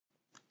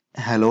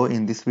Hello,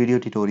 in this video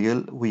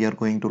tutorial, we are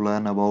going to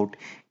learn about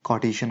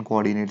Cartesian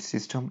coordinate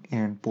system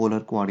and polar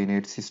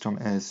coordinate system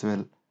as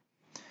well.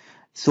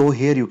 So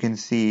here you can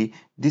see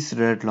this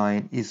red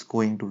line is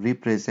going to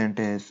represent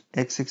as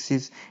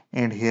x-axis,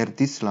 and here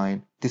this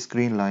line, this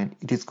green line,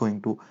 it is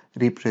going to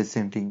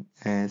representing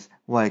as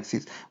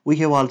y-axis. We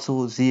have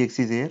also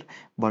z-axis here,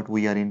 but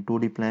we are in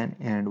 2D plane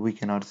and we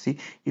cannot see,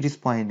 it is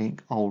pointing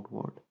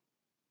outward.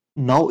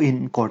 Now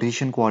in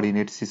Cartesian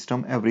coordinate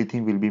system,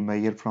 everything will be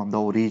measured from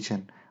the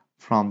origin,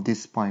 from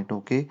this point,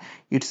 okay?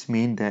 It's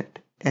mean that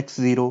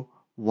x0,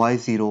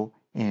 y0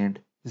 and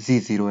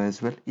z0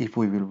 as well if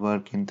we will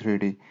work in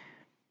 3D.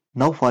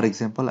 Now for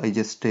example, I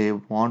just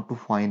want to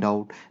find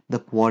out the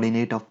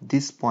coordinate of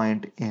this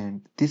point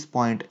and this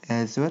point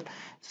as well.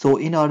 So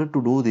in order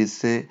to do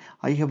this,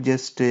 I have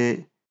just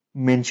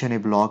mention a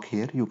block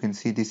here. You can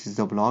see this is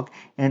the block,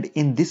 and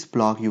in this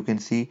block you can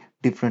see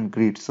different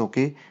grids,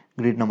 okay?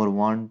 Grid number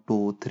 1,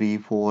 2, 3,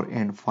 4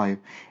 and 5,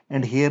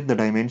 and here the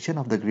dimension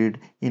of the grid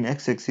in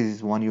x-axis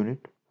is 1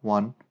 unit,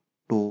 1,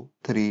 2,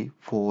 3,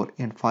 4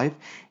 and 5,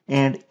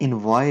 and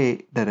in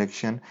y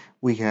direction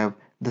we have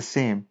the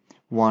same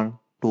 1,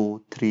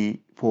 2, 3,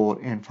 4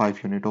 and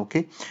 5 unit,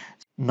 okay?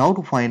 Now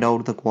to find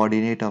out the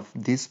coordinate of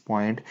this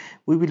point,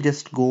 we will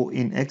just go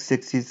in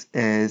x-axis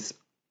as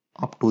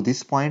up to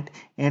this point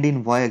and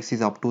in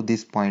y-axis up to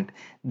this point,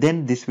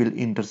 then this will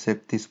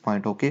intersect this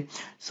point, okay?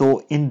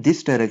 So in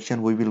this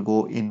direction we will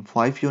go in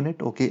 5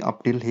 unit, okay,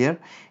 up till here,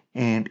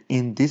 and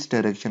in this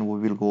direction we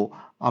will go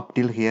up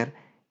till here,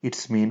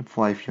 it's mean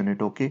 5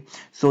 unit, okay?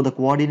 So the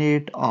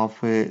coordinate of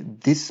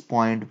this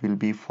point will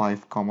be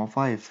 5 comma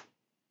 5.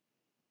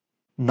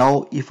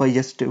 Now if I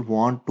just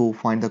want to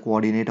find the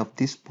coordinate of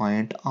this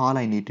point, all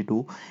I need to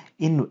do,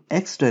 in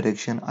x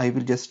direction I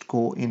will just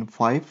go in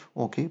 5,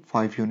 okay,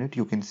 5 unit.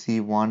 You can see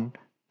 1,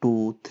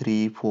 2,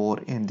 3, 4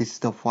 and this is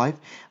the 5.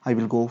 I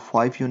will go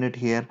 5 unit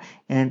here,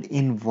 and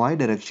in y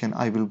direction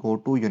I will go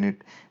 2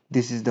 unit.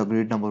 This is the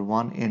grid number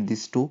 1 and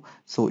this 2,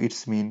 so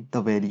it's mean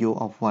the value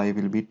of y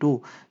will be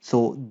 2.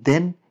 So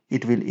then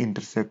it will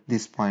intersect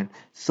this point.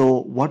 So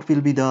what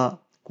will be the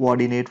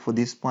coordinate for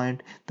this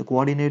point? The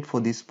coordinate for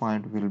this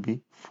point will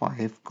be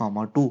 5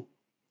 comma 2.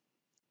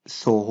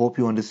 So hope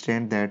you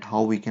understand that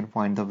how we can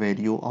find the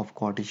value of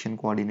Cartesian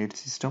coordinate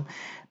system.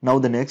 Now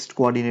the next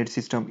coordinate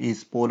system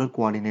is polar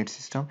coordinate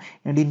system,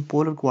 and in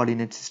polar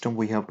coordinate system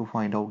we have to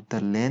find out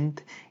the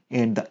length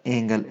and the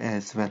angle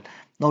as well.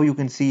 Now you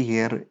can see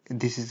here,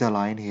 this is the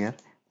line here,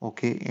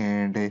 okay,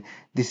 and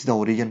this is the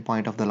origin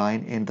point of the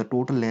line, and the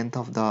total length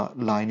of the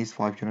line is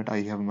 5 unit,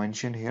 I have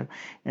mentioned here,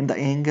 and the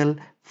angle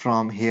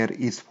from here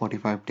is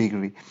 45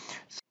 degree.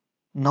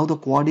 Now the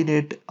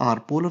coordinate or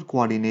polar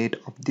coordinate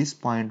of this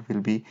point will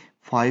be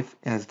 5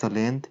 as the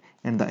length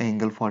and the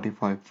angle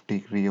 45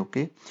 degree,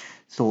 okay?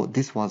 So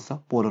this was the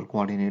polar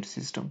coordinate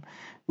system.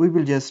 We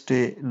will just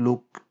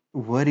look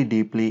very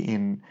deeply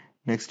in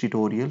next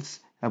tutorials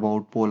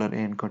about polar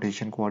and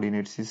Cartesian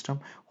coordinate system.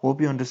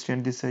 Hope you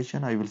understand this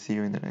session. I will see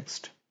you in the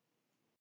next.